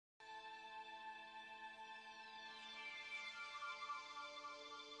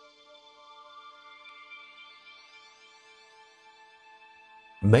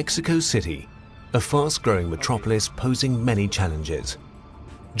Mexico City, a fast-growing metropolis posing many challenges.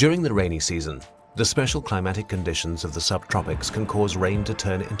 During the rainy season, the special climatic conditions of the subtropics can cause rain to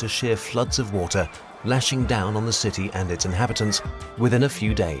turn into sheer floods of water, lashing down on the city and its inhabitants within a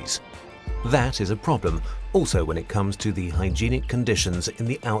few days. That is a problem also when it comes to the hygienic conditions in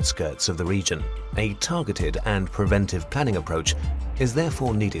the outskirts of the region. A targeted and preventive planning approach is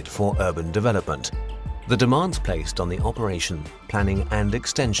therefore needed for urban development. The demands placed on the operation, planning and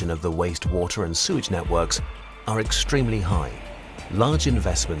extension of the wastewater and sewage networks are extremely high. Large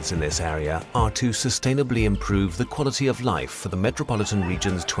investments in this area are to sustainably improve the quality of life for the metropolitan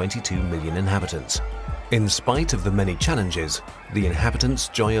region's 22 million inhabitants. In spite of the many challenges, the inhabitants'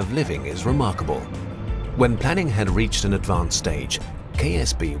 joy of living is remarkable. When planning had reached an advanced stage,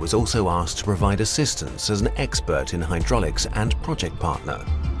 KSB was also asked to provide assistance as an expert in hydraulics and project partner.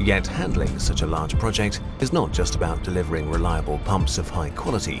 Yet handling such a large project is not just about delivering reliable pumps of high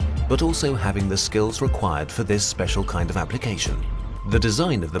quality, but also having the skills required for this special kind of application. The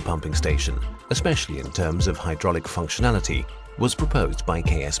design of the pumping station, especially in terms of hydraulic functionality, was proposed by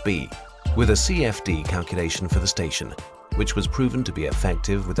KSB, with a CFD calculation for the station, which was proven to be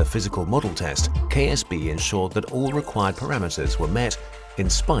effective with a physical model test. KSB ensured that all required parameters were met in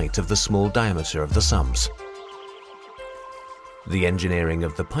spite of the small diameter of the sumps. The engineering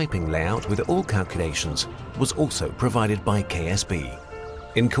of the piping layout with all calculations was also provided by KSB.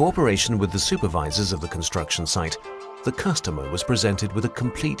 In cooperation with the supervisors of the construction site, the customer was presented with a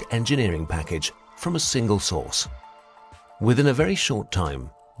complete engineering package from a single source. Within a very short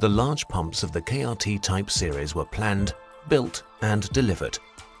time, the large pumps of the KRT type series were planned, built and delivered.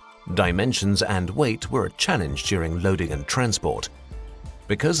 Dimensions and weight were a challenge during loading and transport.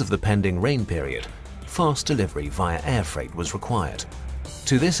 Because of the pending rain period, fast delivery via air freight was required.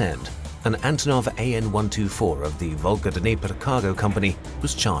 To this end, an Antonov AN-124 of the Volga-Dnepr Cargo Company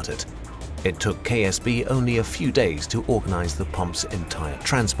was chartered. It took KSB only a few days to organize the pump's entire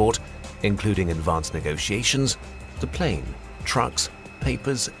transport, including advanced negotiations, the plane, trucks,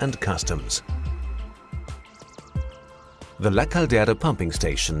 papers and customs. The La Caldera pumping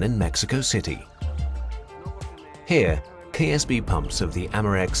station in Mexico City. Here, KSB pumps of the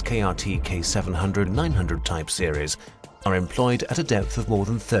Amerex KRT K700-900 type series are employed at a depth of more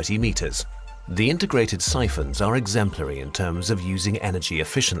than 30 meters. The integrated siphons are exemplary in terms of using energy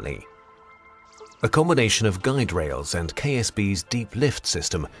efficiently. A combination of guide rails and KSB's deep lift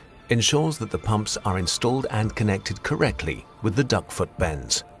system ensures that the pumps are installed and connected correctly with the duckfoot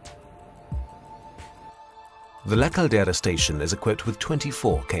bends. The La Caldera station is equipped with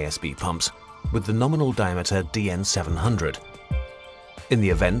 24 KSB pumps with the nominal diameter DN700. In the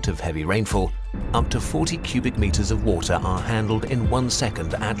event of heavy rainfall, up to 40 cubic meters of water are handled in 1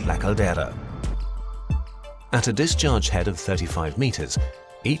 second at La Caldera. At a discharge head of 35 meters,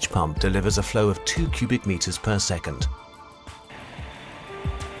 each pump delivers a flow of 2 cubic meters per second.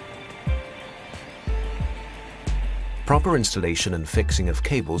 Proper installation and fixing of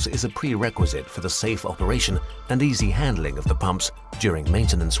cables is a prerequisite for the safe operation and easy handling of the pumps during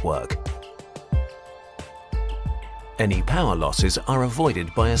maintenance work. Any power losses are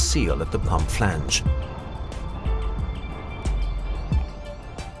avoided by a seal at the pump flange.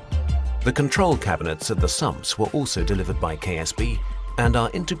 The control cabinets at the sumps were also delivered by KSB and are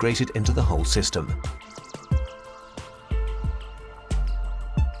integrated into the whole system.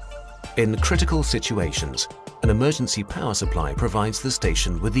 In critical situations, an emergency power supply provides the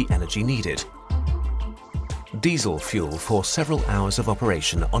station with the energy needed. Diesel fuel for several hours of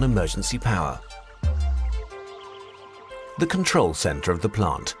operation on emergency power. The control center of the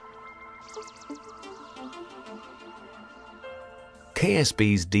plant.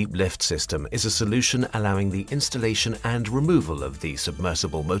 KSB's deep lift system is a solution allowing the installation and removal of the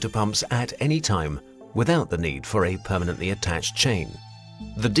submersible motor pumps at any time without the need for a permanently attached chain.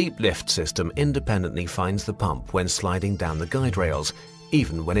 The deep lift system independently finds the pump when sliding down the guide rails,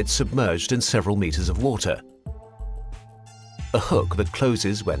 even when it's submerged in several meters of water. A hook that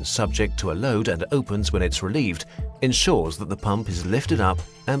closes when subject to a load and opens when it's relieved ensures that the pump is lifted up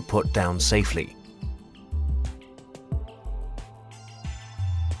and put down safely.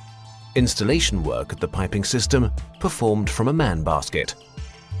 Installation work at the piping system performed from a man basket.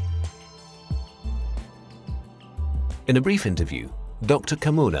 In a brief interview, Dr.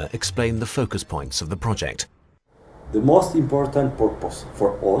 Carmona explained the focus points of the project. The most important purpose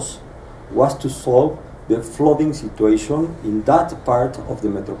for us was to solve the flooding situation in that part of the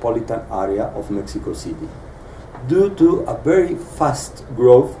metropolitan area of Mexico City, due to a very fast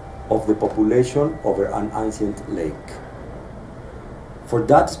growth of the population over an ancient lake. For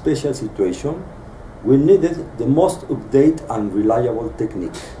that special situation, we needed the most updated and reliable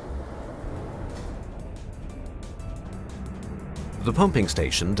technique. The pumping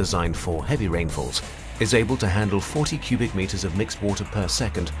station, designed for heavy rainfalls, is able to handle 40 cubic meters of mixed water per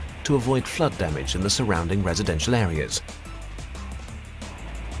second to avoid flood damage in the surrounding residential areas.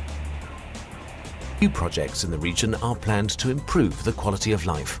 New projects in the region are planned to improve the quality of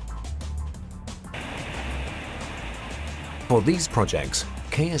life. For these projects,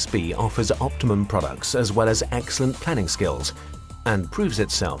 KSB offers optimum products as well as excellent planning skills and proves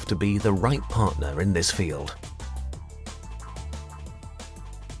itself to be the right partner in this field.